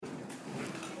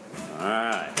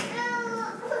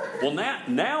Well,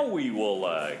 now we will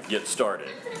get started.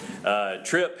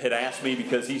 Tripp had asked me,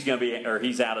 because he's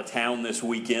out of town this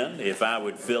weekend, if I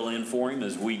would fill in for him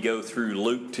as we go through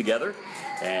Luke together,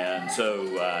 and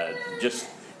so just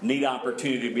neat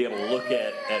opportunity to be able to look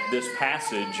at this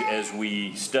passage as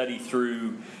we study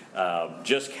through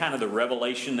just kind of the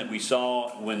revelation that we saw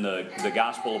when the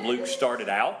Gospel of Luke started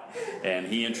out, and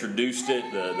he introduced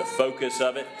it, the focus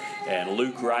of it, and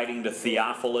Luke writing to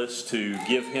Theophilus to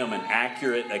give him an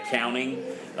accurate accounting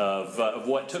of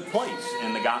what took place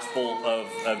in the Gospel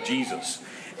of Jesus.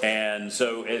 And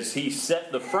so as he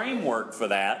set the framework for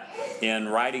that in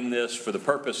writing this for the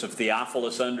purpose of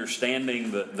Theophilus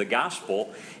understanding the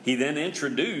gospel, he then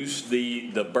introduced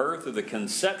the birth or the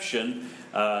conception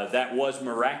that was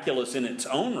miraculous in its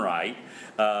own right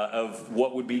of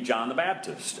what would be John the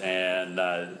Baptist. And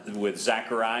with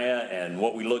Zechariah and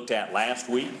what we looked at last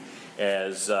week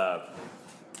as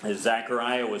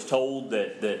Zechariah was told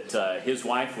that his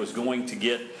wife was going to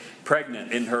get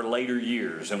pregnant in her later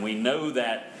years. And we know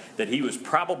that he was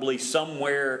probably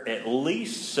somewhere at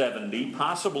least 70,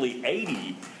 possibly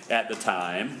 80 at the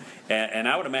time. And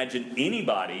I would imagine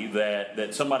anybody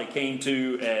that somebody came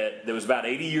to that was about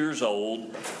 80 years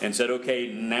old and said,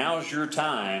 okay, now's your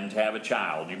time to have a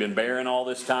child. You've been barren all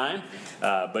this time,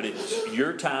 but it's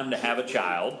your time to have a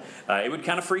child. It would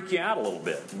kind of freak you out a little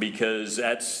bit, because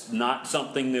that's not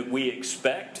something that we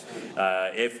expect.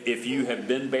 If you have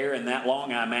been barren that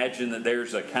long, I imagine that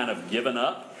there's a kind of giving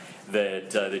up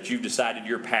that you've decided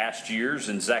your past years.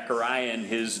 And Zechariah, in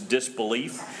his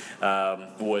disbelief,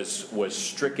 was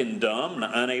stricken dumb,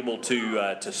 unable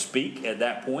to speak at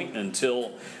that point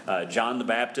until John the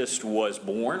Baptist was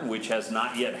born, which has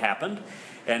not yet happened.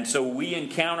 And so we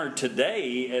encounter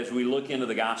today, as we look into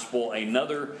the gospel,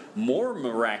 another more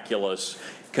miraculous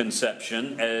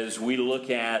conception as we look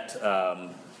at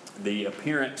the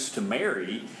appearance to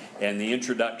Mary and the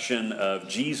introduction of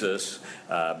Jesus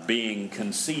being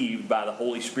conceived by the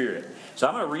Holy Spirit. So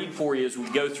I'm going to read for you as we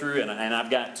go through, and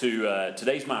I've got to,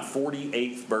 today's my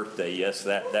 48th birthday. Yes,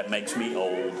 that makes me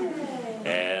old.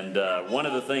 And one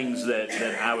of the things that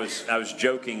I was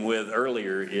joking with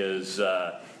earlier is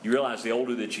you realize the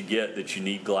older that you get that you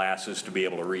need glasses to be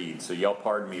able to read. So y'all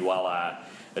pardon me while I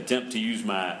attempt to use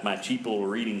my cheap little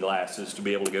reading glasses to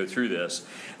be able to go through this.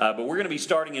 But we're going to be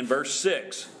starting in verse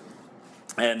 6.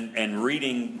 And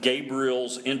reading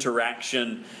Gabriel's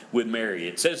interaction with Mary.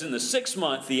 It says, in the 6th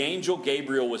month, the angel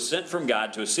Gabriel was sent from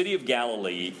God to a city of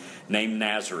Galilee named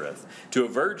Nazareth, to a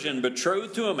virgin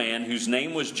betrothed to a man whose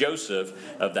name was Joseph,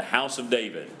 of the house of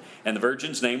David. And the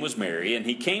virgin's name was Mary. And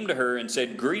he came to her and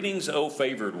said, Greetings, O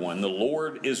favored one, the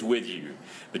Lord is with you.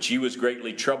 But she was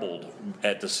greatly troubled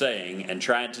at the saying, and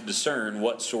tried to discern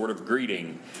what sort of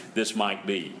greeting this might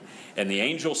be. And the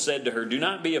angel said to her, Do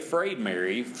not be afraid,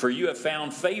 Mary, for you have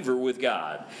found favor with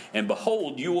God. And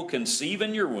behold, you will conceive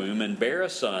in your womb and bear a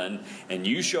son, and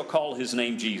you shall call his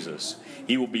name Jesus.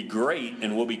 He will be great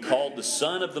and will be called the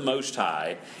Son of the Most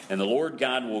High, and the Lord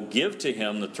God will give to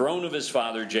him the throne of his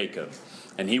father Jacob.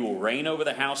 And he will reign over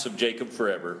the house of Jacob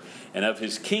forever, and of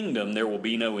his kingdom there will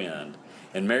be no end.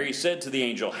 And Mary said to the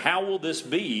angel, How will this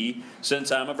be,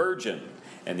 since I'm a virgin?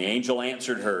 And the angel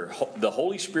answered her, The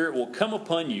Holy Spirit will come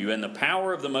upon you, and the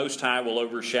power of the Most High will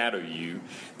overshadow you.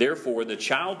 Therefore, the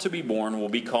child to be born will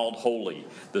be called Holy,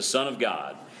 the Son of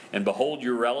God. And behold,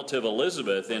 your relative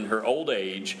Elizabeth, in her old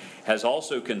age, has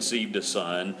also conceived a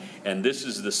son, and this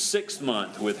is the 6th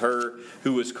month with her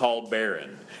who is called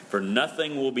barren. For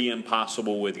nothing will be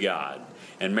impossible with God.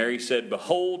 And Mary said,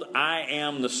 Behold, I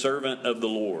am the servant of the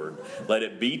Lord. Let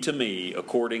it be to me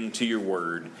according to your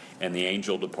word. And the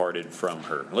angel departed from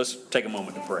her. Let's take a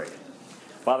moment to pray.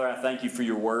 Father, I thank you for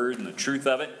your word and the truth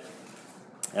of it.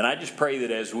 And I just pray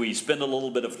that as we spend a little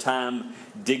bit of time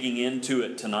digging into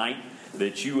it tonight,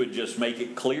 that you would just make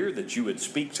it clear, that you would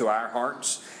speak to our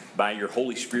hearts by your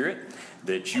Holy Spirit,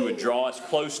 that you would draw us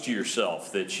close to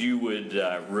yourself, that you would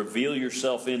reveal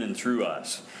yourself in and through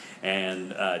us.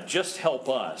 And just help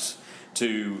us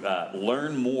to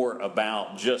learn more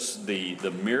about just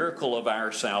the miracle of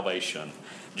our salvation,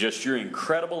 just your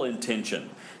incredible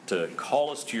intention to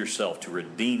call us to yourself, to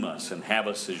redeem us and have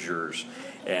us as yours.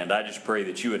 And I just pray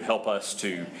that you would help us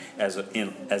to, as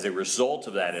a result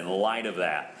of that, in light of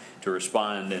that, to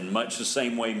respond in much the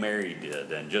same way Mary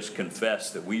did, and just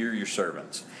confess that we are your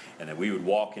servants, and that we would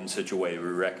walk in such a way that we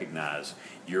recognize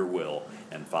your will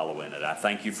and follow in it. I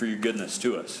thank you for your goodness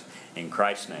to us. In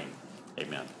Christ's name,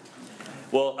 amen.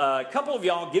 Well, a couple of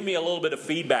y'all give me a little bit of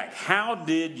feedback. How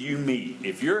did you meet?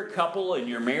 If you're a couple and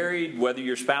you're married, whether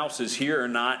your spouse is here or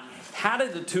not, how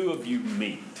did the two of you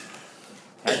meet?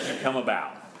 How did you come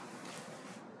about?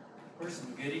 We're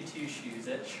some goody two-shoes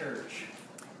at church.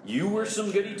 You were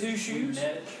some goody two-shoes?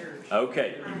 Met at church.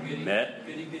 Okay, Goody, met.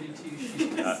 Goody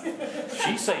two-shoes.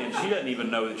 She's saying she doesn't even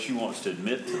know that she wants to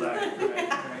admit to that.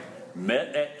 Right.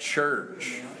 Met at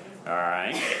church. All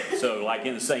right. So, like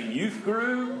in the same youth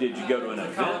group? Did you go to an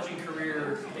event? College and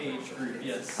career age group,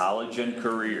 yes. College and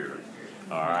career.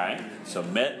 All right. So,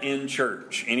 met in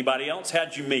church. Anybody else?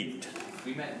 How'd you meet?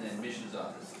 We met in the admissions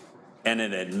office. And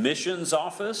an admissions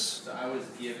office? So I was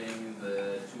giving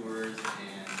the tours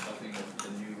and helping with the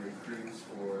new recruits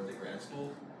for the grad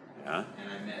school. Yeah.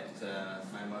 And I met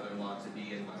my mother-in-law to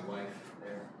be and my wife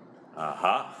there.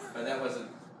 Uh-huh. But that wasn't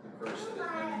the first of it.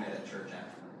 We met at church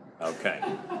after. Okay.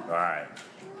 All right.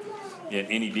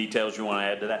 Any details you want to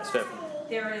add to that, Stephanie?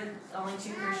 There were only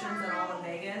 2 Christians in all of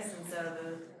Vegas, and so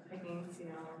the pickings,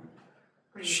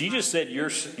 pretty. She just said you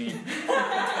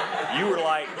were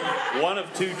like one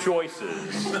of 2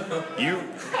 choices.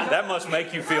 That must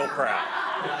make you feel proud.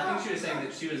 Yeah, I think she was saying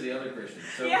that she was the other Christian.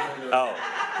 So Yeah. Oh,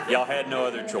 y'all had no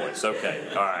other choice. Okay.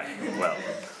 All right. Well,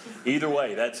 either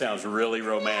way, that sounds really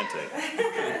romantic.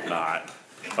 All right.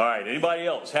 All right. Anybody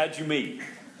else? How'd you meet?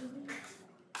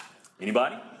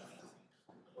 Anybody?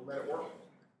 Met at work.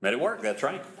 Met at work, that's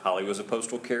right. Holly was a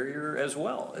postal carrier as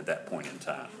well at that point in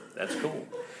time. That's cool.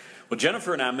 Well,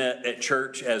 Jennifer and I met at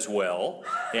church as well,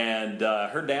 and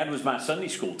her dad was my Sunday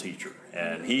school teacher,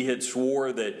 and he had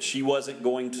swore that she wasn't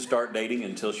going to start dating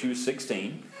until she was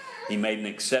 16. He made an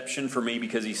exception for me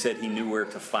because he said he knew where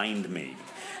to find me,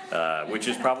 which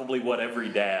is probably what every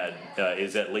dad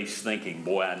is at least thinking.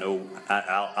 Boy,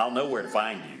 I'll know where to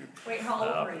find you. Wait, how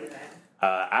old were you then?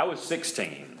 I was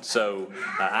 16, so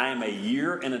I am a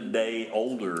year and a day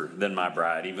older than my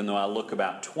bride, even though I look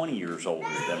about 20 years older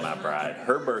than my bride.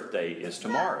 Her birthday is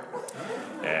tomorrow,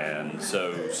 and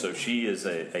so she is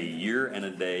a year and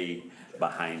a day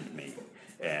behind me.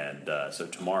 And so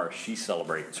tomorrow she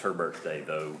celebrates her birthday,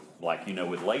 though, like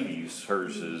with ladies,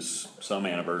 hers is some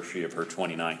anniversary of her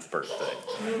 29th birthday.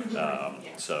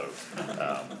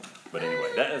 But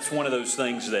anyway, that's one of those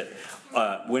things that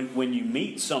when you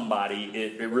meet somebody,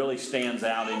 it really stands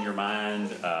out in your mind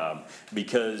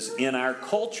because in our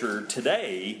culture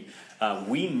today,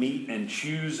 we meet and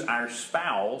choose our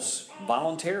spouse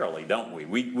voluntarily, don't we?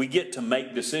 We get to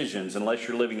make decisions unless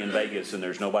you're living in Vegas and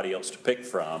there's nobody else to pick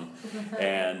from,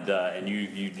 and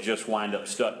you just wind up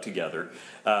stuck together.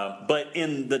 But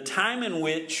in the time in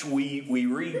which we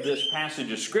read this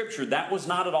passage of Scripture, that was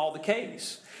not at all the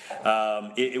case.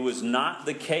 It was not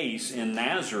the case in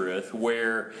Nazareth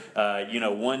where,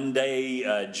 one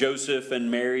day Joseph and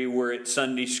Mary were at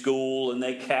Sunday school and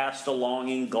they cast a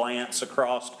longing glance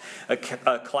across a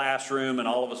classroom, and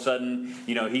all of a sudden,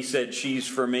 he said, "She's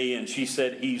for me," and she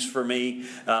said, "He's for me."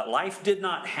 Life did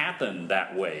not happen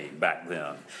that way back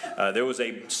then. There was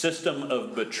a system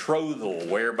of betrothal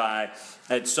whereby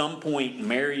at some point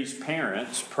Mary's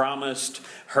parents promised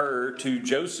her to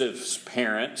Joseph's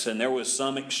parents, and there was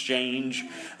some exchange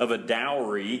of a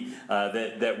dowry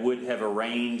that would have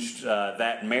arranged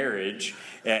that marriage,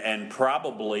 and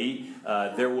probably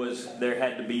there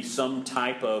had to be some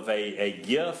type of a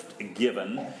gift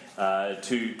given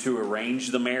to arrange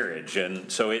the marriage. And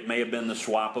so it may have been the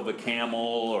swap of a camel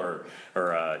or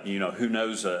who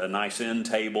knows, a nice end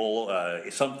table,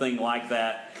 something like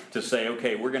that, to say,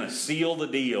 okay, we're going to seal the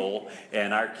deal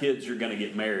and our kids are going to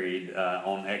get married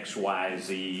on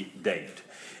XYZ date.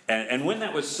 And when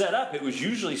that was set up, it was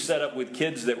usually set up with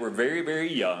kids that were very,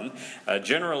 very young,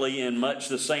 generally in much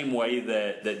the same way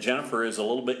that Jennifer is a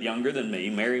little bit younger than me.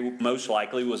 Mary most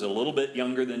likely was a little bit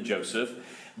younger than Joseph.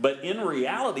 But in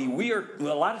reality, a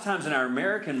lot of times in our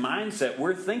American mindset,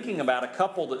 we're thinking about a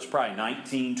couple that's probably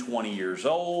 19, 20 years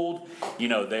old.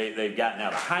 They've gotten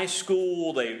out of high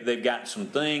school. They've got some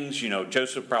things.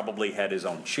 Joseph probably had his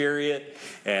own chariot,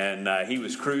 and he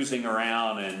was cruising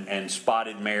around and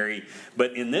spotted Mary.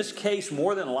 But in this case,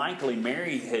 more than likely,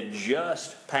 Mary had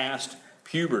just passed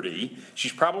puberty.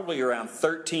 She's probably around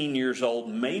 13 years old,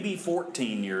 maybe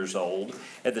 14 years old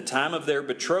at the time of their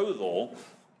betrothal.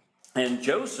 And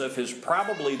Joseph is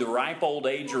probably the ripe old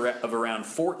age of around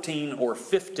 14 or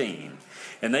 15.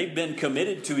 And they've been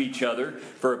committed to each other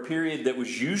for a period that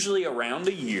was usually around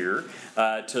a year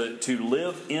to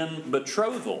live in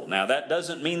betrothal. Now, that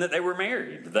doesn't mean that they were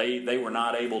married. They were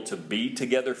not able to be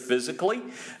together physically.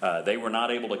 They were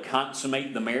not able to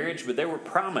consummate the marriage, but they were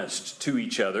promised to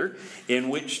each other, in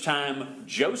which time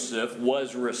Joseph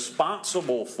was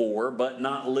responsible for, but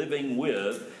not living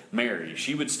with, Mary.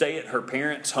 She would stay at her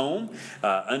parents' home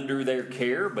under their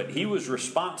care, but he was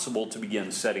responsible to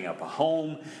begin setting up a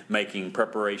home, making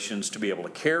preparations to be able to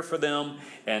care for them.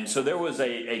 And so there was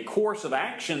a course of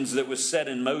actions that was set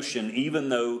in motion even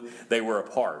though they were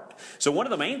apart. So one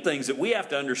of the main things that we have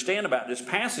to understand about this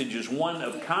passage is one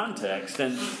of context,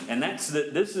 and that's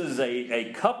that this is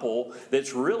a couple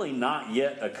that's really not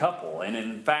yet a couple, and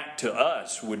in fact to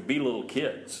us would be little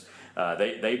kids.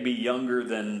 They'd be younger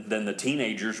than the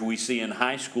teenagers we see in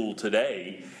high school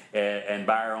today, and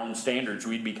by our own standards,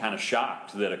 we'd be kind of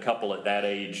shocked that a couple at that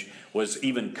age was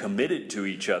even committed to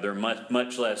each other,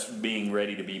 much less being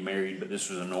ready to be married, but this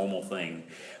was a normal thing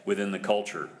within the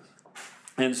culture.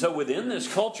 And so within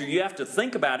this culture, you have to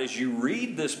think about as you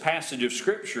read this passage of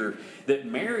Scripture that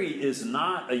Mary is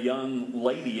not a young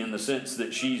lady in the sense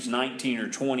that she's 19 or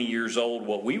 20 years old,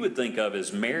 what we would think of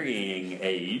as marrying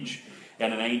age,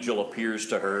 and an angel appears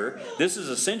to her. This is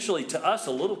essentially to us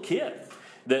a little kid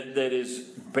that has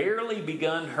barely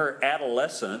begun her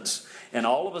adolescence, and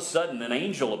all of a sudden an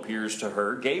angel appears to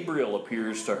her, Gabriel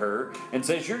appears to her, and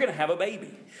says, you're going to have a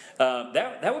baby.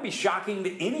 That would be shocking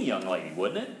to any young lady,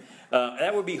 wouldn't it?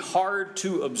 That would be hard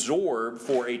to absorb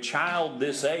for a child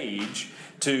this age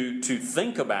to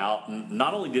think about.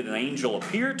 Not only did an angel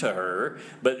appear to her,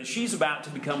 but she's about to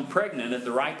become pregnant at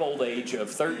the ripe old age of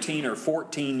 13 or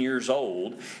 14 years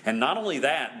old. And not only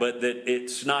that, but that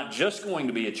it's not just going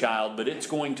to be a child, but it's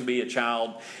going to be a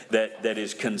child that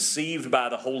is conceived by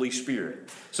the Holy Spirit.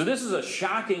 So this is a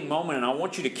shocking moment, and I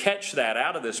want you to catch that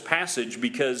out of this passage,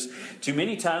 because too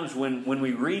many times when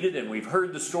we read it and we've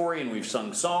heard the story and we've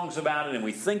sung songs about it and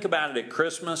we think about it at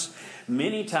Christmas,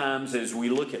 many times as we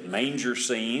look at manger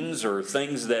scenes or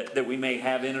things that we may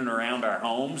have in and around our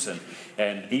homes,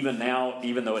 and even now,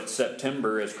 even though it's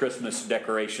September, as Christmas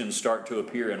decorations start to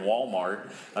appear in Walmart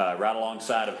right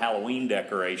alongside of Halloween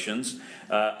decorations,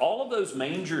 all of those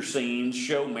manger scenes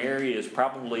show Mary as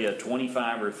probably a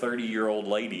 25 or 30-year-old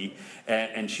lady,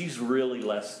 and she's really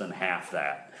less than half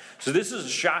that. So this is a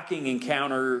shocking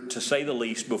encounter, to say the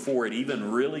least, before it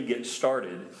even really gets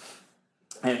started.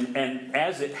 And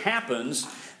as it happens,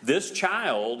 this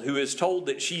child who is told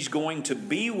that she's going to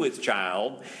be with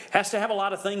child has to have a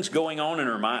lot of things going on in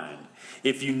her mind.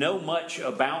 If you know much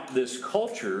about this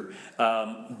culture,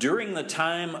 during the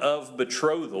time of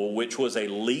betrothal, which was a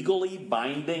legally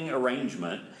binding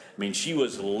arrangement, I mean, she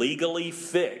was legally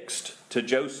fixed to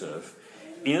Joseph.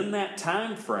 In that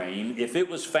time frame, if it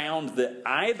was found that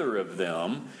either of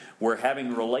them were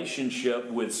having a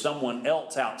relationship with someone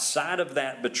else outside of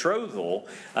that betrothal,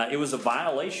 it was a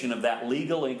violation of that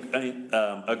legal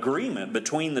agreement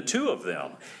between the two of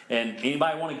them. And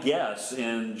anybody want to guess,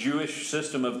 in Jewish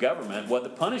system of government, what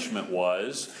the punishment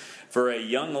was for a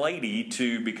young lady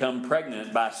to become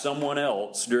pregnant by someone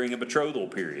else during a betrothal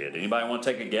period? Anybody want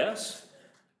to take a guess?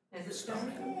 Is it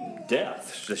stoning?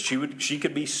 Death. So she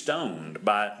could be stoned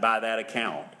by that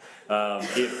account.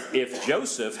 If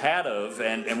Joseph had of,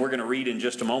 and we're going to read in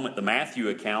just a moment the Matthew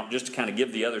account, just to kind of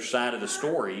give the other side of the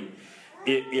story,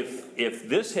 if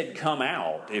this had come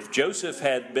out, if Joseph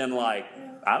had been like,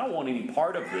 I don't want any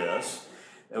part of this,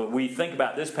 we think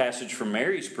about this passage from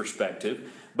Mary's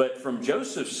perspective, but from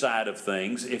Joseph's side of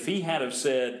things, if he had have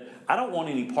said, I don't want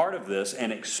any part of this,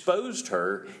 and exposed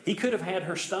her, he could have had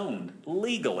her stoned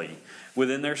legally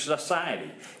within their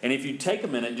society. And if you take a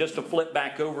minute just to flip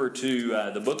back over to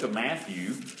the book of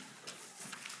Matthew,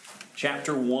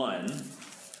 chapter 1,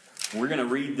 we're going to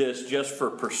read this just for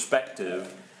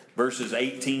perspective, verses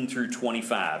 18 through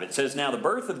 25. It says, Now the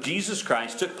birth of Jesus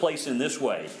Christ took place in this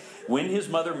way. When his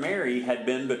mother Mary had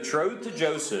been betrothed to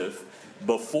Joseph,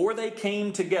 before they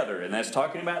came together, and that's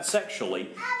talking about sexually,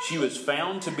 she was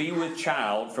found to be with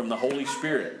child from the Holy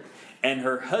Spirit. And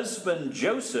her husband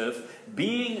Joseph,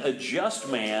 being a just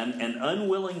man and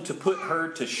unwilling to put her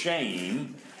to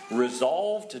shame,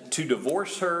 resolved to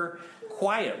divorce her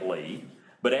quietly.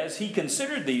 But as he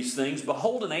considered these things,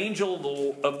 behold, an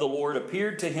angel of the Lord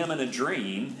appeared to him in a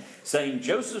dream, saying,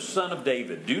 Joseph, son of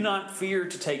David, do not fear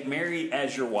to take Mary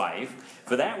as your wife,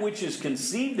 for that which is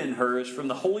conceived in her is from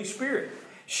the Holy Spirit.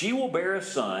 She will bear a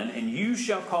son, and you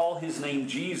shall call his name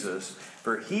Jesus,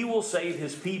 for he will save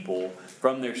his people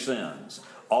from their sins.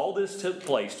 All this took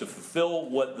place to fulfill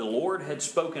what the Lord had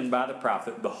spoken by the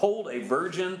prophet. Behold, a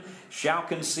virgin shall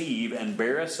conceive and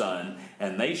bear a son,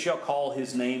 and they shall call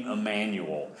his name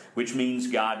Emmanuel, which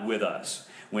means God with us.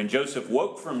 When Joseph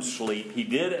woke from sleep, he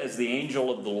did as the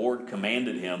angel of the Lord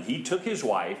commanded him. He took his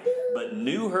wife, but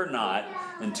knew her not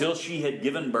until she had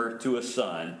given birth to a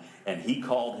son, and he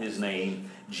called his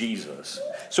name Jesus.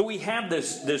 So we have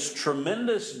this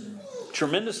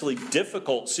tremendously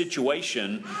difficult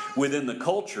situation within the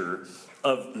culture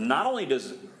of not only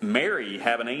does Mary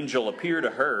have an angel appear to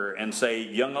her and say,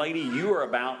 young lady, you are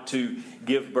about to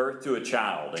give birth to a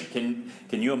child. And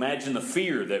can you imagine the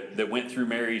fear that went through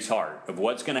Mary's heart of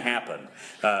what's going to happen?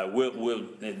 Will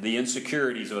the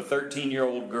insecurities of a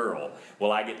 13-year-old girl?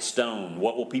 Will I get stoned?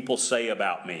 What will people say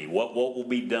about me? What will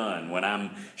be done when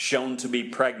I'm shown to be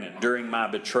pregnant during my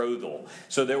betrothal?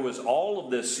 So there was all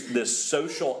of this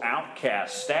social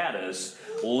outcast status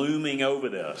looming over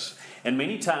this. And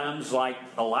many times, like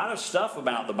a lot of stuff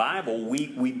about the Bible,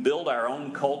 we build our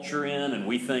own culture in, and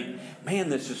we think, man,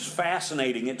 this is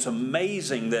fascinating. It's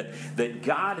amazing that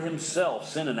God himself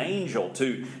sent an angel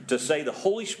to say the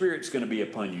Holy Spirit's going to be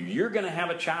upon you. You're going to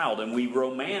have a child. And we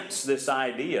romance this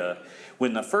idea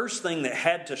when the first thing that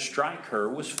had to strike her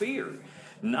was fear.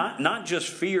 Not just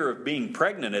fear of being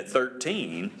pregnant at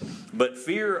 13, but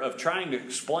fear of trying to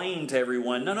explain to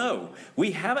everyone, no,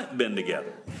 we haven't been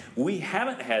together. We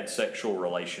haven't had sexual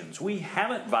relations. We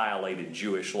haven't violated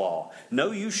Jewish law. No,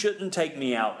 you shouldn't take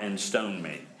me out and stone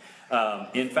me.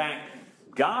 In fact,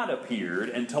 God appeared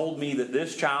and told me that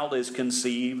this child is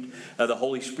conceived of the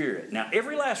Holy Spirit. Now,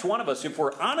 every last one of us, if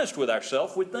we're honest with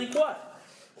ourselves, would think what?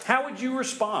 How would you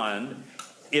respond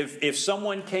if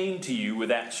someone came to you with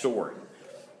that story?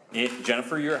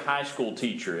 Jennifer, you're a high school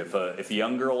teacher. If a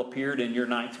young girl appeared in your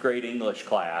 9th grade English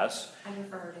class, I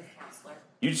refer her to the counselor.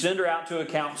 you'd send her out to a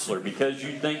counselor because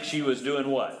you think she was doing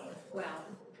what? Well,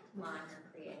 lying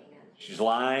or creating it. She's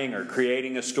lying or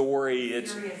creating a story.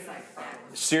 It's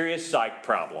serious psych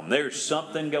problem. There's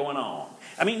something going on.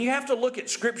 I mean, you have to look at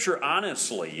Scripture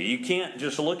honestly. You can't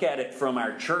just look at it from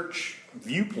our church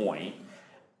viewpoint.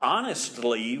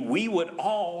 Honestly, we would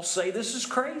all say this is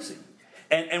crazy.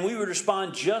 And we would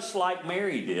respond just like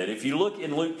Mary did. If you look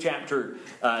in Luke chapter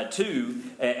 2,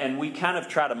 and we kind of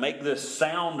try to make this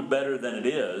sound better than it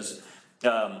is,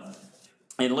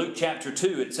 in Luke chapter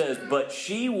 2 it says, but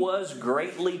she was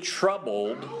greatly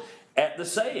troubled at the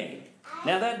saying.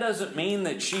 Now that doesn't mean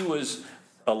that she was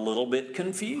a little bit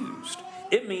confused.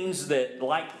 It means that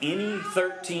like any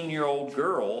 13-year-old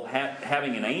girl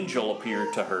having an angel appear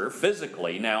to her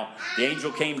physically. Now, the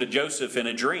angel came to Joseph in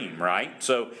a dream, right?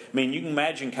 So, I mean, you can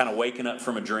imagine kind of waking up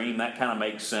from a dream. That kind of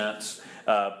makes sense.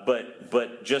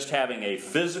 But just having a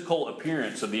physical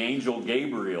appearance of the angel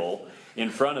Gabriel in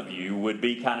front of you would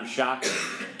be kind of shocking.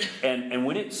 And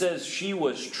when it says she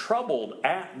was troubled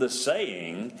at the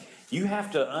saying, you have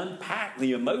to unpack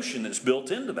the emotion that's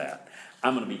built into that.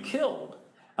 I'm going to be killed.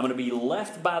 I'm going to be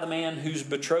left by the man who's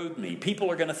betrothed me.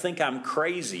 People are going to think I'm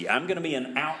crazy. I'm going to be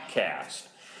an outcast.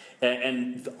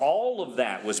 And all of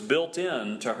that was built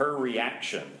into her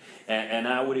reaction. And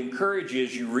I would encourage you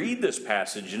as you read this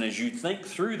passage and as you think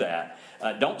through that,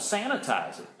 don't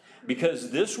sanitize it.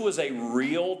 Because this was a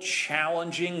real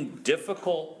challenging,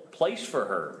 difficult place for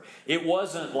her. It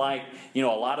wasn't like, a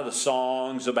lot of the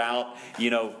songs about,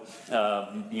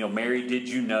 Mary, did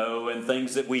you know, and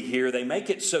things that we hear, they make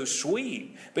it so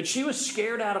sweet. But she was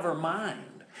scared out of her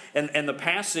mind. And the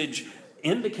passage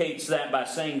indicates that by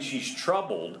saying she's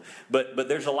troubled, but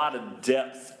there's a lot of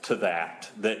depth to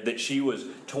that she was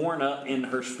torn up in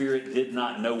her spirit, did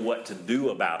not know what to do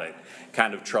about it,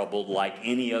 kind of troubled like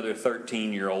any other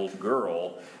 13-year-old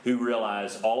girl who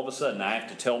realized all of a sudden I have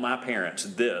to tell my parents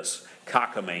this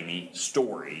cockamamie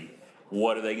story.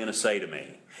 What are they going to say to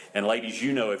me? And ladies,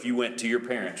 if you went to your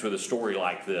parents with a story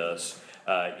like this,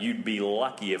 you'd be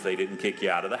lucky if they didn't kick you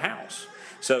out of the house.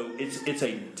 So it's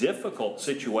a difficult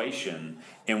situation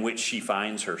in which she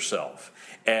finds herself.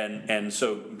 And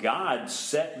so God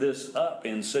set this up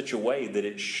in such a way that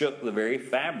it shook the very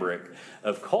fabric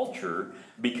of culture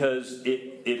because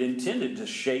it intended to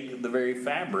shake the very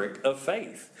fabric of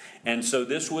faith. And so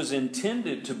this was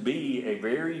intended to be a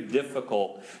very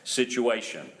difficult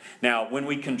situation. Now, when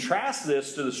we contrast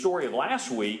this to the story of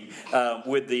last week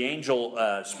with the angel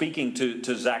speaking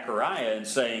to Zechariah and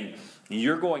saying,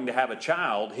 you're going to have a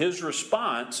child, his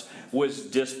response was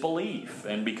disbelief.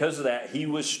 And because of that, he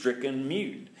was stricken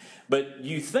mute. But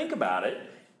you think about it,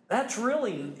 that's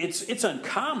really, it's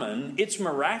uncommon, it's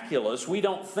miraculous. We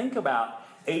don't think about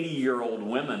 80-year-old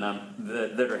women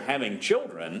that are having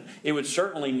children. It would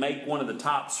certainly make one of the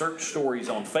top search stories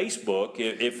on Facebook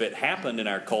if it happened in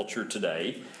our culture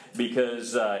today,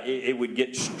 because it would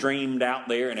get streamed out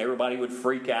there and everybody would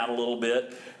freak out a little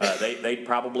bit. They'd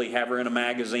probably have her in a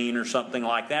magazine or something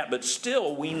like that. But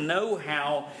still, we know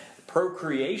how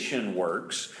procreation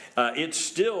works. It's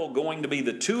still going to be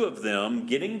the two of them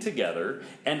getting together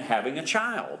and having a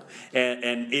child.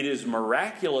 And it is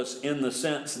miraculous in the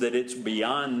sense that it's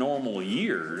beyond normal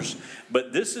years.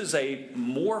 But this is a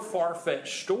more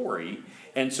far-fetched story.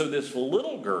 And so this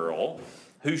little girl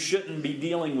who shouldn't be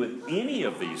dealing with any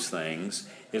of these things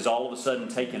is all of a sudden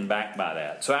taken back by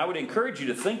that. So I would encourage you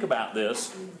to think about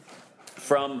this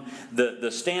from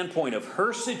the standpoint of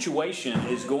her situation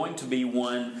is going to be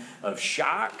one of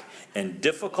shock and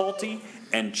difficulty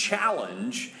and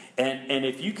challenge. And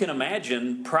if you can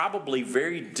imagine, probably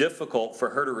very difficult for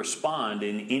her to respond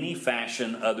in any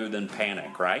fashion other than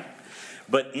panic, right?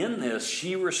 But in this,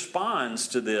 she responds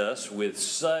to this with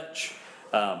such,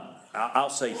 I'll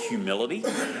say, humility,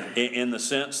 in the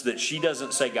sense that she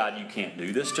doesn't say, God, you can't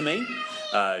do this to me.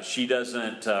 She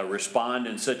doesn't respond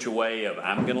in such a way of,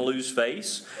 I'm going to lose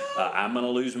face, I'm going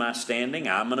to lose my standing,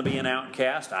 I'm going to be an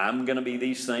outcast, I'm going to be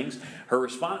these things. Her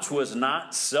response was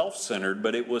not self-centered,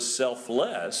 but it was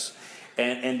selfless.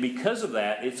 And because of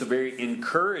that, it's a very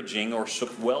encouraging or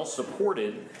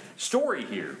well-supported story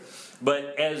here.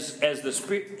 But as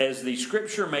the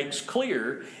scripture makes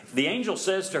clear, the angel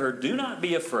says to her, do not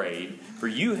be afraid, for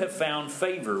you have found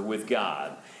favor with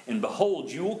God. And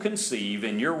behold, you will conceive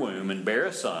in your womb and bear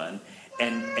a son,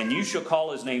 and you shall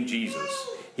call his name Jesus.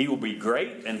 He will be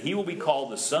great, and he will be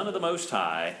called the Son of the Most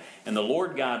High, and the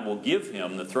Lord God will give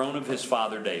him the throne of his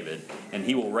father David, and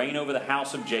he will reign over the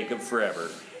house of Jacob forever,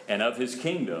 and of his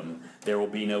kingdom there will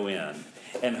be no end.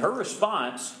 And her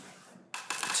response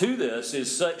to this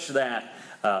is such that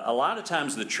a lot of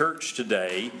times the church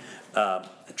today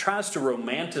tries to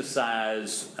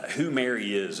romanticize who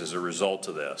Mary is as a result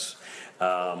of this.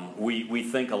 We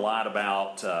think a lot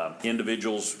about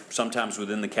individuals sometimes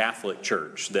within the Catholic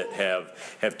Church that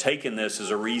have taken this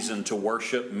as a reason to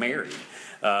worship Mary.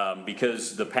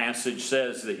 Because the passage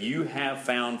says that you have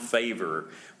found favor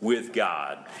with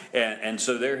God. And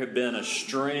so there have been a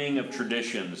string of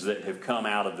traditions that have come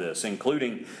out of this,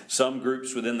 including some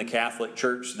groups within the Catholic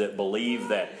Church that believe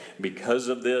that because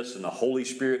of this and the Holy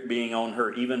Spirit being on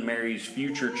her, even Mary's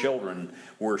future children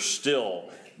were still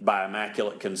by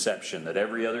immaculate conception, that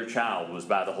every other child was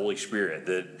by the Holy Spirit,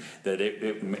 that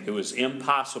it was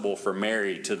impossible for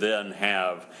Mary to then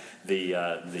have the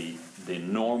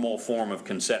normal form of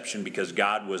conception because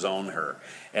God was on her.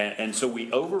 And so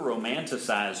we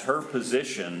over-romanticize her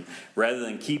position rather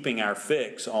than keeping our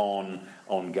fix on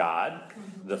God,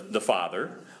 the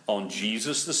Father, on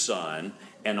Jesus the Son,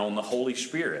 and on the Holy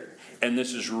Spirit. And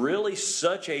this is really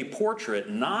such a portrait,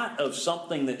 not of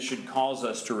something that should cause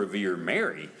us to revere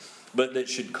Mary, but that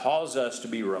should cause us to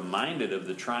be reminded of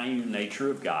the triune nature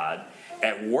of God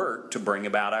at work to bring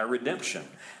about our redemption.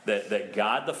 That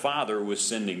God the Father was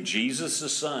sending Jesus the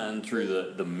Son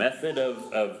through the method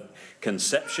of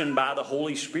conception by the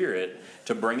Holy Spirit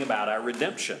to bring about our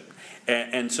redemption.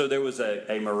 And so there was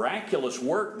a miraculous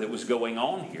work that was going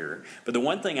on here. But the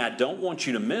one thing I don't want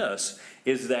you to miss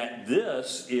is that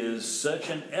this is such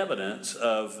an evidence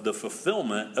of the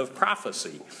fulfillment of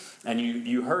prophecy. And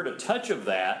you heard a touch of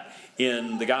that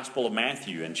in the Gospel of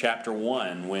Matthew in chapter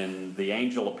 1 when the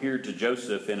angel appeared to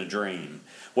Joseph in a dream.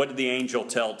 What did the angel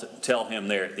tell him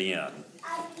there at the end?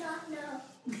 I do not know.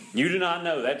 You do not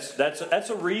know. That's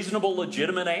a reasonable,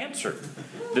 legitimate answer.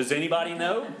 Does anybody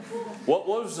know? What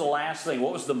was the last thing?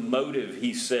 What was the motive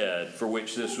he said for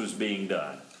which this was being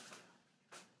done?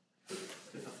 To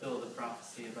fulfill the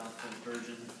prophecy about the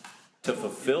virgin. To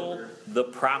fulfill the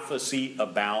prophecy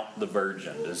about the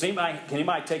virgin. Can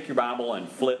anybody take your Bible and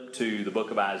flip to the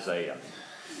book of Isaiah?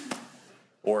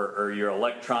 Or your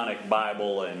electronic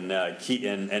Bible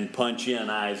and punch in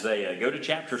Isaiah. Go to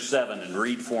chapter 7 and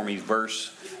read for me verse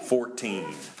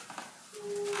 14.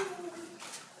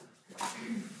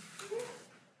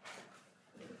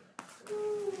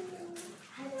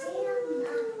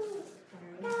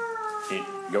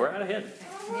 Go right ahead.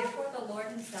 Therefore the Lord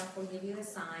himself will give you a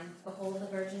sign. Behold, the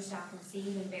virgin shall conceive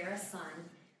and bear a son,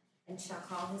 and shall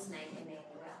call his name Emmanuel.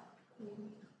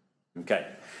 Okay,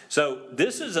 so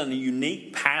this is a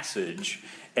unique passage,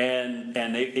 and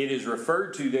it is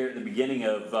referred to there at the beginning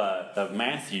of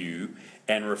Matthew,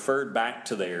 and referred back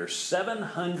to there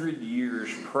 700 years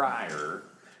prior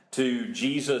to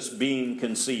Jesus being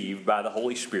conceived by the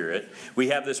Holy Spirit. We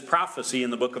have this prophecy in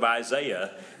the book of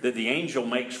Isaiah that the angel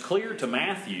makes clear to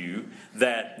Matthew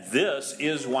that this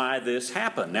is why this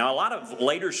happened. Now, a lot of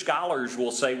later scholars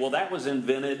will say, well, that was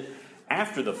invented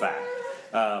after the fact.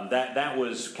 That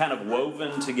was kind of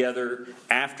woven together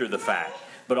after the fact.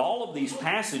 But all of these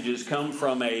passages come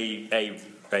from a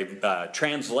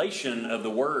translation of the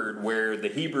word where the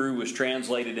Hebrew was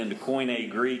translated into Koine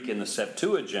Greek in the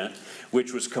Septuagint,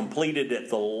 which was completed at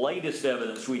the latest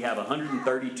evidence. We have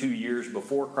 132 years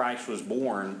before Christ was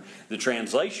born. The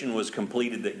translation was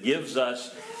completed that gives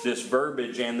us this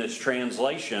verbiage and this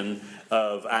translation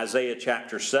of Isaiah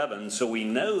chapter 7. So we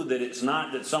know that it's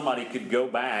not that somebody could go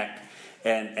back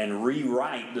and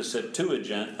rewrite the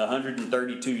Septuagint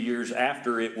 132 years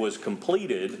after it was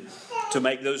completed to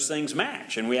make those things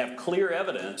match. And we have clear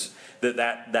evidence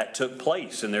that took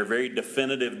place, and they're very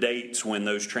definitive dates when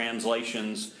those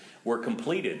translations were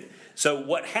completed. So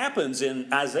what happens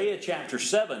in Isaiah chapter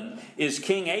 7 is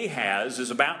King Ahaz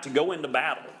is about to go into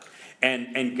battle.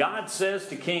 And God says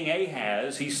to King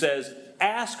Ahaz, he says,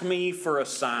 ask me for a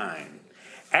sign.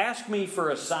 Ask me for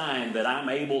a sign that I'm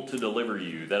able to deliver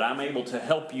you, that I'm able to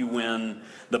help you win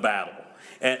the battle.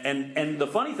 And the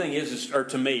funny thing is, or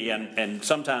to me, and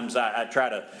sometimes I try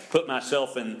to put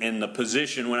myself in the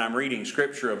position when I'm reading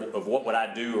Scripture of what would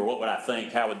I do or what would I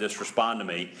think, how would this respond to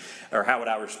me, or how would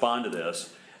I respond to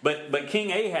this. But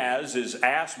King Ahaz is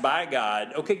asked by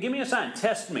God, okay, give me a sign,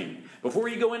 test me. Before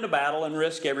you go into battle and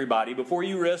risk everybody, before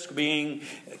you risk being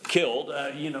killed,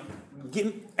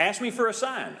 ask me for a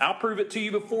sign. I'll prove it to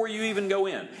you before you even go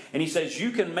in. And he says, you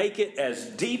can make it as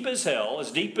deep as hell, as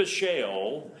deep as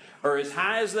Sheol, or as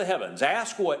high as the heavens.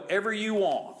 Ask whatever you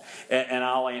want, and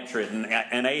I'll answer it.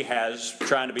 And Ahaz,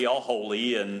 trying to be all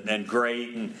holy and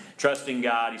great and trusting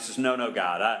God, he says, no,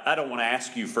 God, I don't want to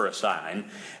ask you for a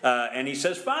sign. And he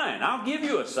says, fine, I'll give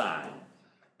you a sign.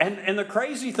 And the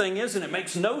crazy thing is, and it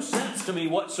makes no sense to me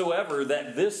whatsoever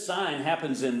that this sign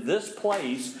happens in this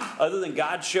place other than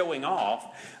God showing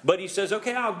off. But he says,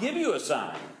 okay, I'll give you a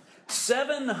sign.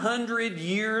 700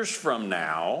 years from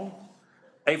now,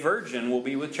 a virgin will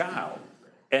be with child.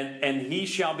 And he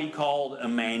shall be called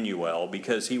Emmanuel,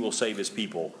 because he will save his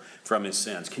people from his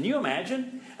sins. Can you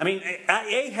imagine? I mean,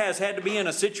 Ahaz had to be in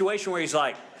a situation where he's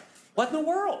like, what in the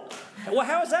world? Well,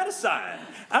 how is that a sign?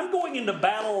 I'm going into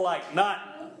battle like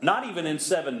not even in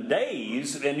 7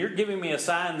 days, and you're giving me a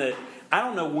sign that I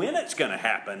don't know when it's going to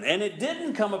happen. And it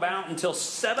didn't come about until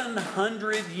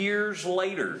 700 years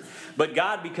later. But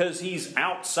God, because he's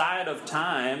outside of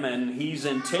time and he's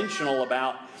intentional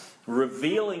about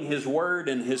revealing his word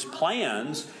and his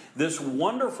plans, this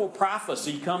wonderful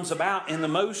prophecy comes about in the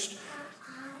most,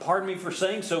 pardon me for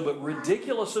saying so, but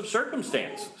ridiculous of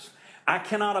circumstances. I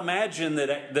cannot imagine that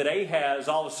Ahaz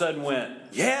all of a sudden went,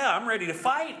 yeah, I'm ready to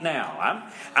fight now.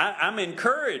 I'm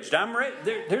encouraged. I'm ready.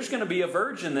 There's going to be a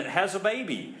virgin that has a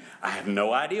baby. I have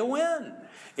no idea when.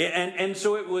 And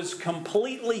so it was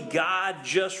completely God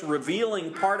just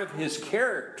revealing part of his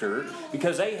character,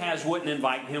 because Ahaz wouldn't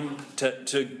invite him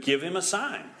to give him a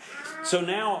sign. So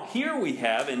now here we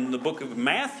have in the book of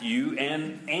Matthew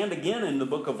and again in the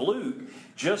book of Luke,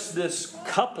 just this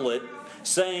couplet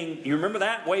saying, you remember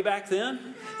that way back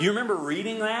then? You remember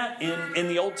reading that in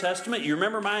the Old Testament? You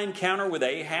remember my encounter with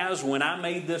Ahaz when I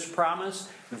made this promise?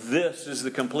 This is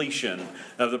the completion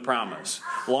of the promise.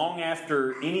 Long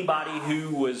after anybody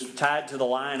who was tied to the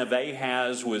line of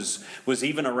Ahaz was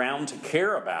even around to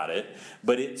care about it,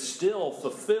 but it still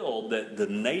fulfilled that the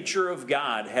nature of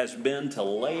God has been to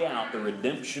lay out the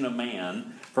redemption of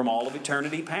man from all of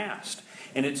eternity past.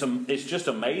 And it's just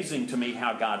amazing to me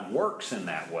how God works in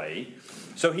that way.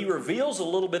 So he reveals a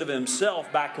little bit of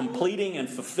himself by completing and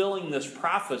fulfilling this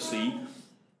prophecy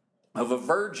of a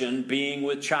virgin being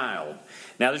with child.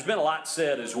 Now, there's been a lot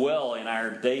said as well in our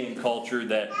day and culture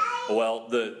that, well,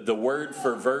 the word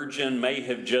for virgin may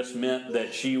have just meant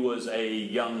that she was a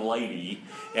young lady.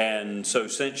 And so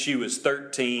since she was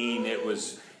 13,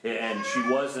 and she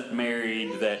wasn't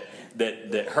married,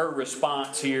 that her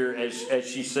response here, as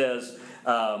she says,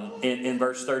 in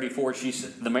verse 34,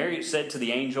 the Mary said to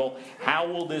the angel,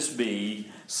 how will this be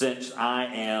since I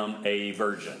am a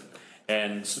virgin?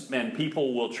 And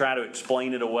people will try to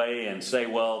explain it away and say,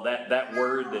 well, that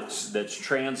word that's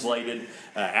translated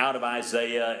out of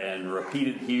Isaiah and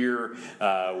repeated here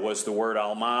was the word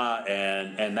Alma,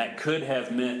 and that could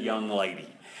have meant young lady.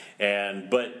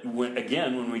 But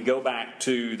when we go back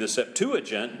to the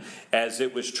Septuagint, as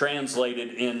it was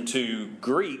translated into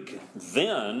Greek,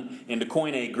 then into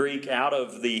Koine Greek, out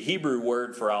of the Hebrew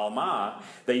word for Alma,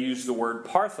 they use the word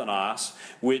Parthenos,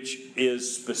 which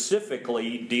is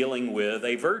specifically dealing with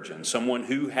a virgin, someone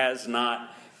who has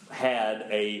not had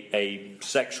a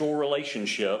sexual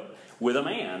relationship with a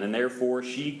man, and therefore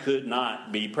she could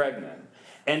not be pregnant.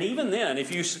 And even then,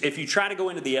 if you try to go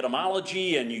into the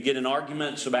etymology and you get in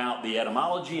arguments about the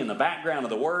etymology and the background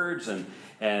of the words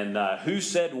and who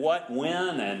said what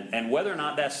when and whether or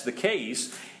not that's the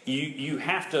case, you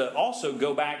have to also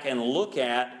go back and look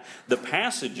at the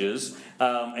passages.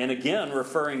 And again,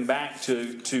 referring back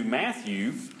to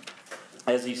Matthew,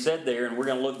 as he said there, and we're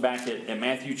going to look back at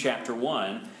Matthew chapter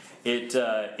 1,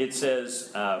 it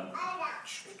says...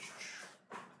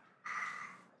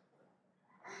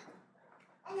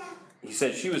 He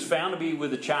said, she was found to be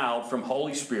with a child from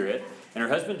Holy Spirit, And her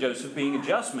husband Joseph, being a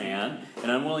just man and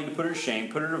unwilling to put her to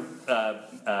shame,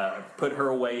 put her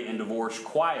away in divorce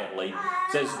quietly,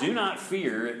 says, "Do not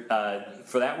fear,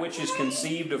 for that which is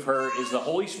conceived of her is the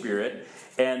Holy Spirit."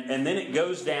 And then it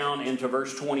goes down into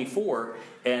verse 24,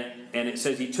 and it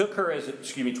says, he took her as,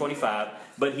 25,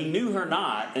 but he knew her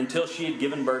not until she had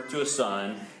given birth to a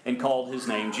son and called his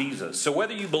name Jesus. So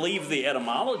whether you believe the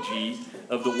etymology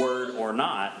of the word or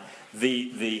not,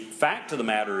 the fact of the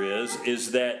matter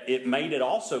is that it made it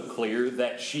also clear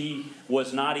that she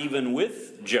was not even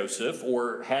with Joseph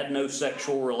or had no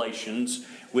sexual relations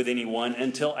with anyone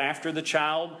until after the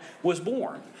child was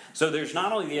born. So there's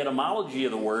not only the etymology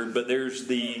of the word, but there's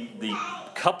the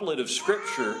couplet of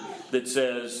scripture that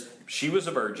says she was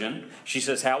a virgin. She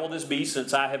says, "How will this be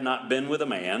since I have not been with a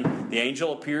man?" The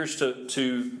angel appears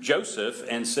to Joseph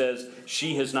and says,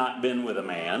 "She has not been with a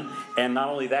man." And not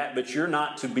only that, but you're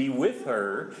not to be with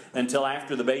her until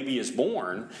after the baby is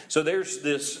born. So there's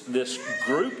this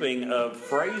grouping of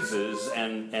phrases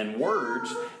and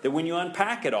words that when you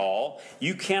unpack it all,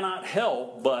 you cannot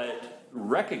help but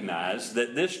recognize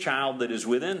that this child that is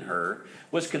within her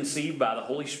was conceived by the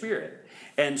Holy Spirit.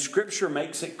 And Scripture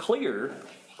makes it clear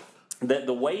that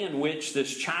the way in which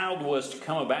this child was to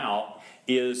come about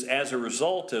is as a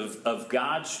result of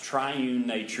God's triune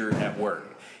nature at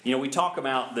work. You know, we talk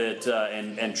about that,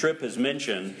 and Tripp has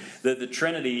mentioned that the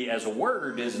Trinity as a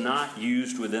word is not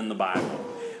used within the Bible.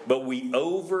 But we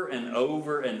over and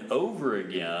over and over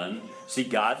again see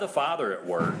God the Father at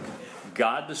work,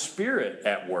 God the Spirit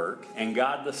at work, and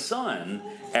God the Son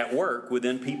at work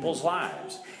within people's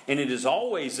lives. And it is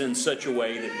always in such a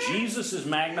way that Jesus is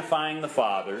magnifying the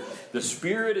Father, the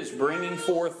Spirit is bringing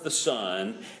forth the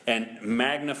Son and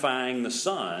magnifying the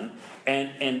Son.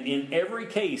 And in every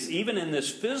case, even in this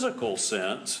physical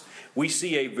sense, we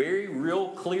see a very real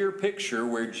clear picture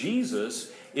where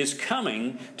Jesus is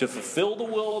coming to fulfill the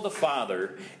will of the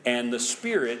Father, and the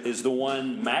Spirit is the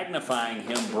one magnifying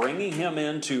him, bringing him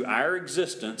into our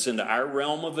existence, into our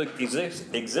realm of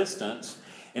existence.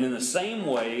 And in the same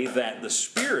way that the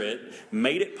Spirit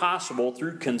made it possible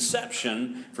through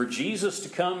conception for Jesus to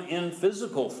come in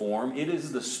physical form, it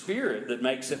is the Spirit that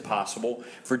makes it possible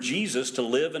for Jesus to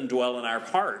live and dwell in our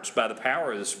hearts by the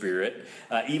power of the Spirit,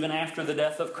 even after the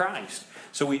death of Christ.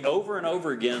 So we over and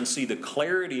over again see the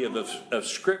clarity of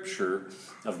Scripture,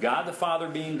 of God the Father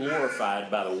being glorified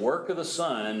by the work of the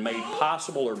Son, made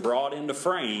possible or brought into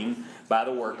frame by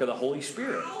the work of the Holy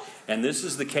Spirit. And this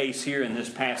is the case here in this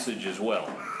passage as well.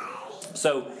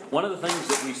 So one of the things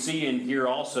that we see in here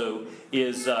also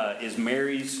is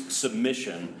Mary's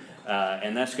submission,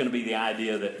 and that's going to be the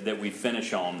idea that we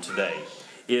finish on today,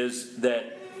 is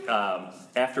that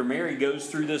after Mary goes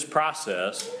through this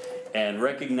process and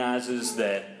recognizes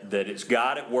that it's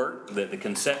God at work, that the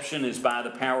conception is by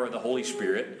the power of the Holy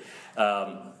Spirit,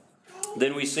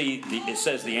 then we see, it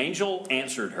says, the angel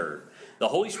answered her, "The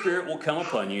Holy Spirit will come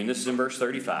upon you," and this is in verse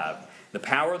 35, "the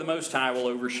power of the Most High will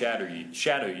overshadow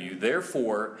you.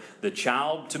 Therefore, the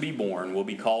child to be born will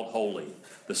be called Holy,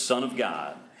 the Son of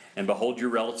God. And behold, your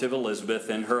relative Elizabeth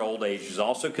in her old age is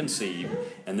also conceived,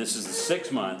 and this is the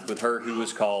 6th month with her who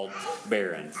is called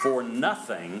barren. For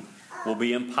nothing will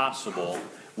be impossible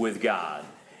with God."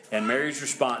 And Mary's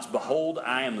response, "Behold,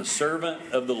 I am the servant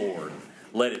of the Lord.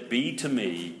 Let it be to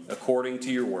me according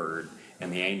to your word."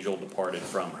 And the angel departed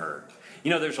from her. You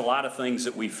know, there's a lot of things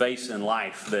that we face in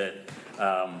life that,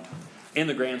 in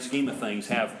the grand scheme of things,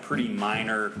 have pretty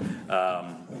minor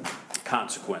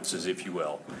consequences, if you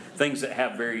will. Things that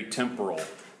have very temporal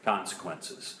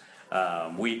consequences.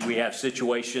 We have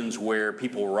situations where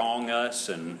people wrong us,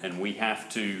 and we have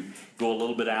to go a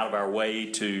little bit out of our way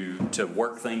to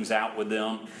work things out with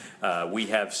them. We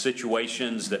have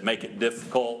situations that make it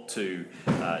difficult to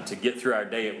get through our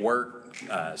day at work.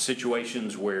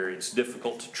 Situations where it's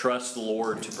difficult to trust the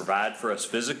Lord to provide for us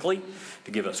physically,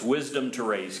 to give us wisdom to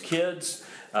raise kids,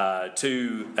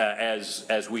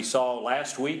 as we saw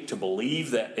last week, to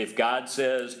believe that if God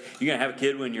says you're going to have a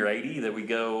kid when you're 80, that we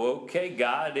go, okay,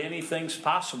 God, anything's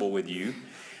possible with you.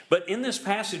 But in this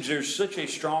passage, there's such a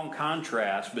strong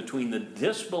contrast between the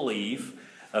disbelief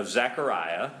of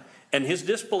Zechariah and his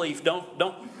disbelief.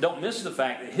 Don't miss the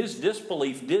fact that his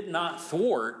disbelief did not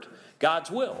thwart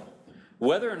God's will.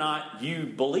 Whether or not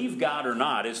you believe God or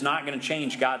not is not going to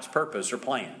change God's purpose or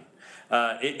plan.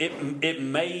 It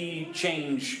may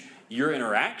change your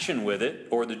interaction with it,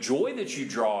 or the joy that you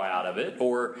draw out of it,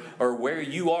 or where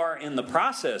you are in the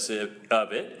process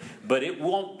of it, but it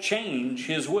won't change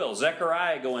his will.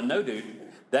 Zechariah going, "No, dude,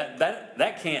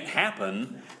 that can't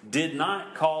happen," did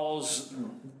not cause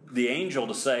the angel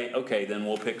to say, "Okay, then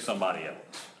we'll pick somebody else."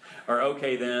 or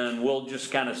okay, then we'll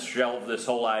just kind of shelve this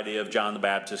whole idea of John the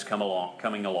Baptist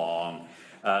coming along.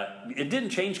 It didn't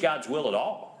change God's will at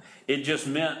all. It just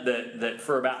meant that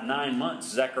for about 9 months,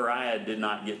 Zechariah did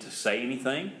not get to say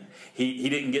anything. He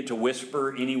didn't get to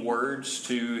whisper any words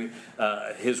to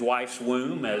his wife's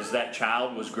womb as that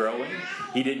child was growing.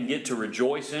 He didn't get to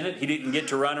rejoice in it. He didn't get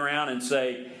to run around and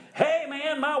say, hey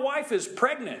man, my wife is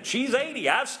pregnant. She's 80.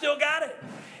 I've still got it.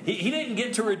 He didn't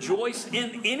get to rejoice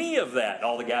in any of that.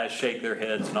 All the guys shake their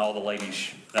heads and all the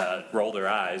ladies roll their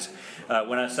eyes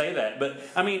when I say that. But,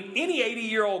 I mean, any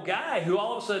 80-year-old guy who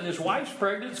all of a sudden his wife's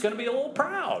pregnant is going to be a little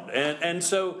proud. And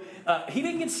so he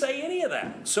didn't get to say any of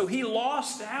that. So he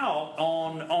lost out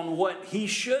on what he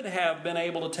should have been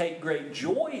able to take great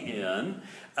joy in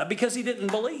because he didn't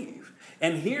believe.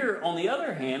 And here, on the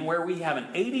other hand, where we have an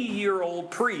 80-year-old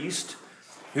priest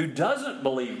who doesn't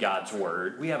believe God's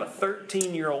word, we have a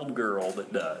 13-year-old girl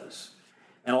that does.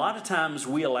 And a lot of times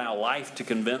we allow life to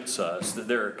convince us that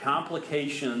there are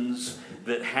complications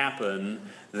that happen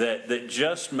that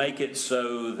just make it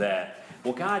so that,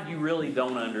 well, God, you really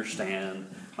don't understand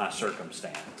my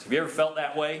circumstance. Have you ever felt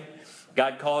that way?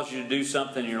 God calls you to do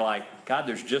something and you're like, God,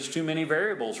 there's just too many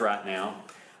variables right now.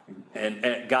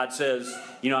 And God says,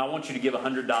 I want you to give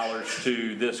 $100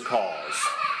 to this cause.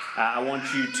 I want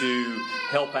you to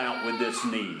help out with this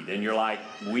need. And you're like,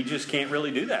 we just can't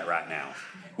really do that right now.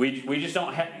 We just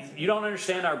don't have, you don't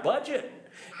understand our budget.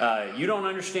 You don't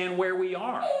understand where we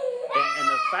are. And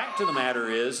the fact of the matter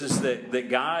is that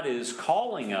God is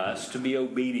calling us to be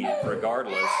obedient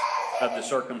regardless of the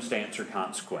circumstance or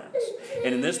consequence.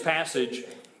 And in this passage,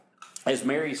 as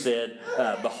Mary said,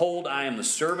 behold, I am the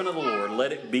servant of the Lord.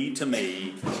 Let it be to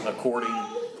me according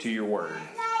to your word.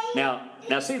 Now,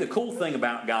 see, the cool thing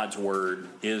about God's word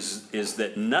is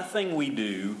that nothing we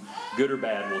do, good or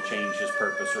bad, will change his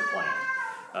purpose or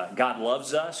plan. God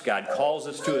loves us. God calls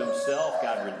us to himself.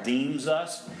 God redeems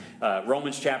us.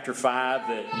 Romans chapter 5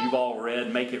 that you've all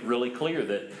read make it really clear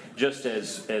that just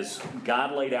as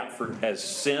God laid out as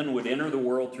sin would enter the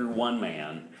world through one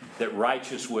man, that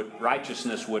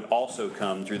righteousness would also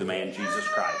come through the man Jesus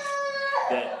Christ.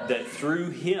 That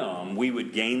through him we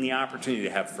would gain the opportunity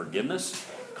to have forgiveness,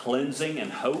 cleansing,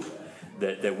 and hope.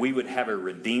 That we would have a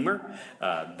Redeemer,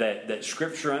 that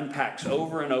Scripture unpacks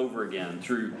over and over again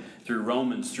through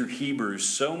Romans, through Hebrews,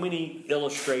 so many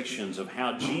illustrations of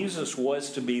how Jesus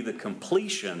was to be the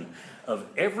completion of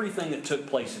everything that took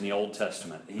place in the Old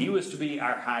Testament. He was to be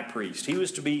our high priest. He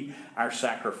was to be our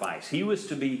sacrifice. He was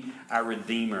to be our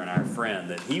Redeemer and our friend.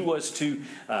 That he was to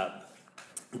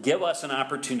give us an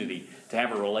opportunity to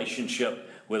have a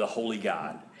relationship with a holy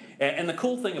God. And the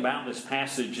cool thing about this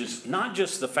passage is not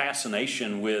just the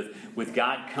fascination with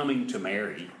God coming to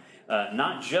Mary,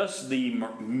 not just the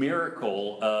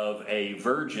miracle of a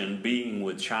virgin being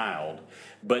with child,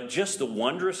 but just the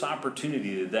wondrous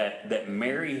opportunity that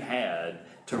Mary had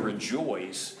to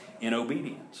rejoice in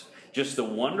obedience. Just the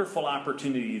wonderful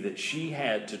opportunity that she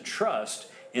had to trust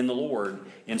in the Lord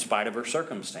in spite of her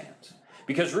circumstance.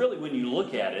 Because really, when you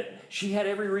look at it, she had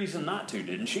every reason not to,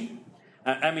 didn't she?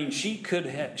 I mean, she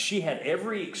had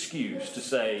every excuse to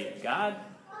say, God,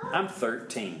 I'm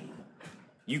 13.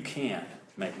 You can't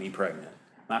make me pregnant.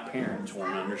 My parents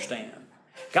won't understand.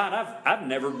 God, I've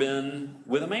never been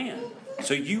with a man,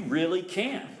 so you really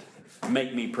can't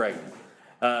make me pregnant.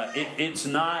 It's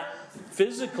not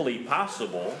physically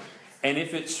possible, and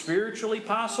if it's spiritually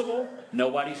possible,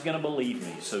 nobody's going to believe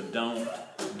me, so don't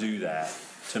do that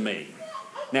to me.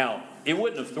 Now, it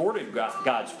wouldn't have thwarted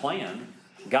God's plan.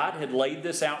 God had laid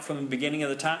this out from the beginning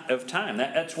of time.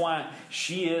 That's why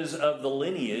she is of the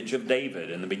lineage of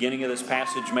David. And the beginning of this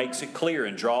passage makes it clear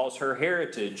and draws her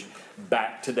heritage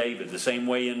back to David. The same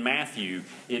way in Matthew,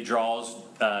 it draws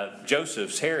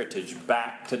Joseph's heritage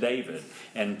back to David.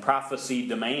 And prophecy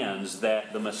demands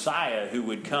that the Messiah who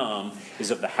would come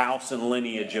is of the house and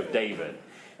lineage of David.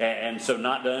 And so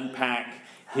not to unpack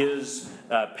his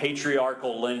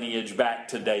patriarchal lineage back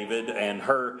to David and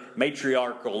her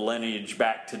matriarchal lineage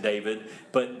back to David,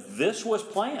 but this was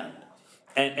planned.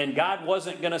 And God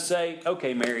wasn't going to say,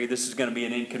 okay, Mary, this is going to be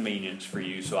an inconvenience for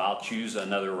you, so I'll choose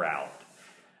another route.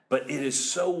 But it is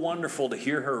so wonderful to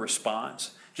hear her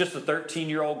response. Just a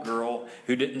 13-year-old girl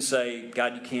who didn't say,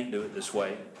 God, you can't do it this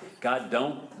way. God,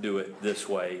 don't do it this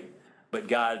way. But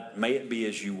God, may it be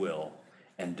as you will,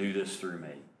 and do this through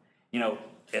me. You know,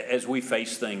 as we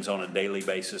face things on a daily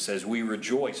basis, as we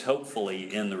rejoice,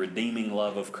 hopefully, in the redeeming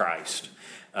love of Christ,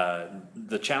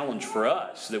 the challenge for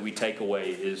us that we take away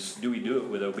is, do we do it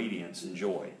with obedience and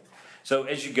joy? So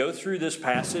as you go through this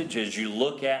passage, as you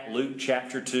look at Luke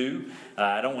chapter 2,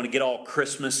 I don't want to get all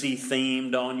Christmassy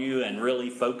themed on you and really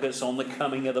focus on the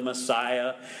coming of the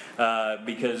Messiah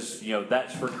because,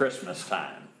 that's for Christmas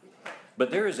time. But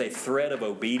there is a thread of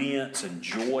obedience and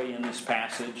joy in this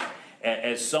passage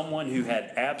as someone who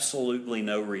had absolutely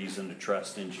no reason to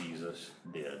trust in Jesus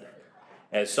did.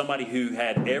 As somebody who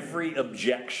had every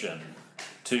objection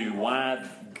to why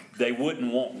they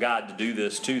wouldn't want God to do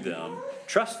this to them,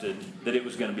 trusted that it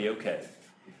was going to be okay.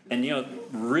 And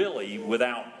really,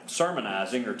 without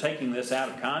sermonizing or taking this out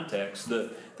of context,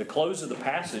 the close of the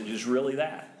passage is really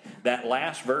that. That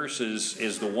last verse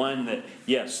is the one that,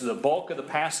 yes, the bulk of the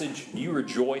passage, you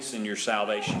rejoice in your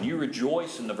salvation. You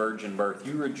rejoice in the virgin birth.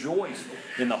 You rejoice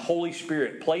in the Holy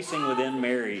Spirit placing within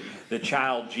Mary the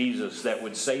child Jesus that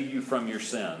would save you from your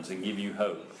sins and give you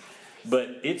hope.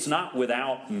 But it's not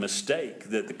without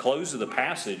mistake that the close of the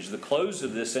passage, the close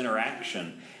of this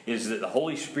interaction, is that the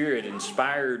Holy Spirit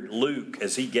inspired Luke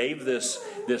as he gave this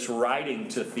writing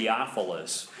to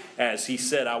Theophilus, as he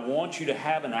said, I want you to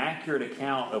have an accurate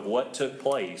account of what took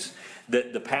place,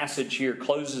 that the passage here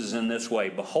closes in this way.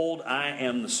 Behold, I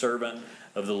am the servant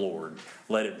of the Lord.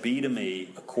 Let it be to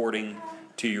me according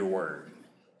to your word.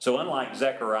 So unlike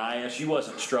Zechariah, she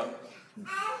wasn't struck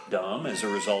dumb as a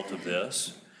result of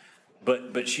this.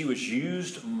 But she was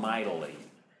used mightily,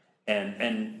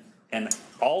 and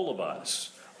all of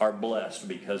us are blessed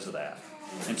because of that.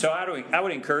 And so I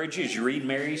would encourage you, as you read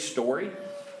Mary's story,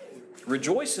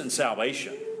 rejoice in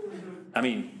salvation. I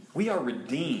mean, we are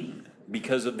redeemed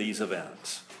because of these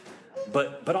events.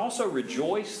 But also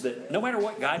rejoice that no matter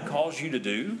what God calls you to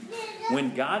do,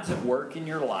 when God's at work in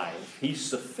your life, He's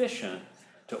sufficient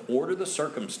to order the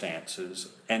circumstances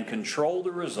and control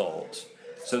the results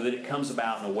so that it comes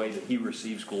about in a way that He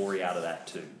receives glory out of that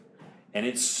too. And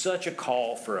it's such a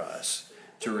call for us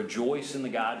to rejoice in the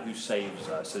God who saves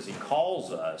us as He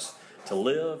calls us to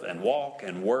live and walk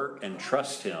and work and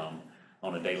trust Him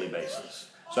on a daily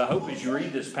basis. So I hope as you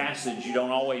read this passage, you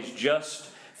don't always just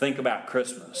think about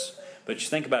Christmas, but you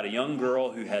think about a young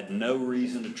girl who had no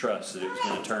reason to trust that it was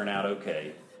going to turn out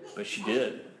okay. But she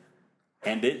did.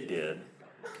 And it did.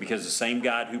 Because the same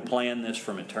God who planned this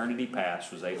from eternity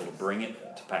past was able to bring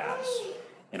it to pass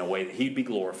in a way that He'd be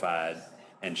glorified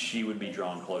and she would be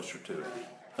drawn closer to it.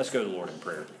 Let's go to the Lord in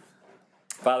prayer.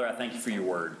 Father, I thank You for Your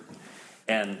word.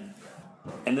 And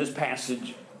this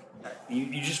passage,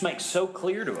 you just make so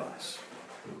clear to us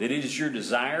that it is Your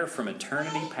desire from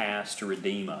eternity past to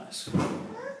redeem us.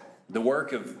 The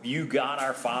work of You, God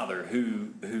our Father, who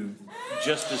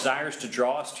just desires to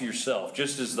draw us to Yourself,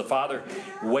 just as the Father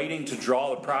waiting to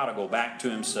draw the prodigal back to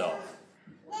Himself.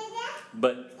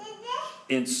 But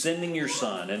in sending Your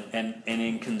Son and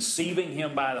in conceiving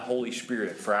Him by the Holy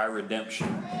Spirit for our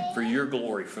redemption, for Your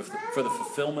glory, for the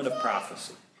fulfillment of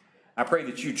prophecy, I pray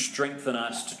that You'd strengthen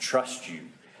us to trust You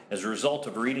as a result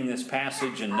of reading this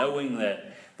passage and knowing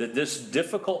that this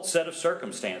difficult set of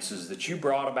circumstances that You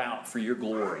brought about for Your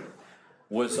glory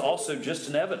was also just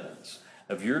an evidence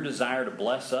of Your desire to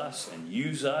bless us and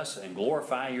use us and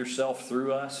glorify Yourself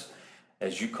through us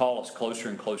as You call us closer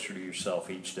and closer to Yourself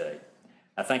each day.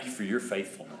 I thank You for Your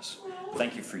faithfulness.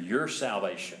 Thank You for Your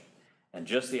salvation and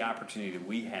just the opportunity that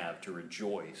we have to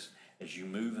rejoice as You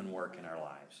move and work in our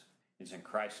lives. It's in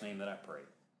Christ's name that I pray.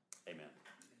 Amen.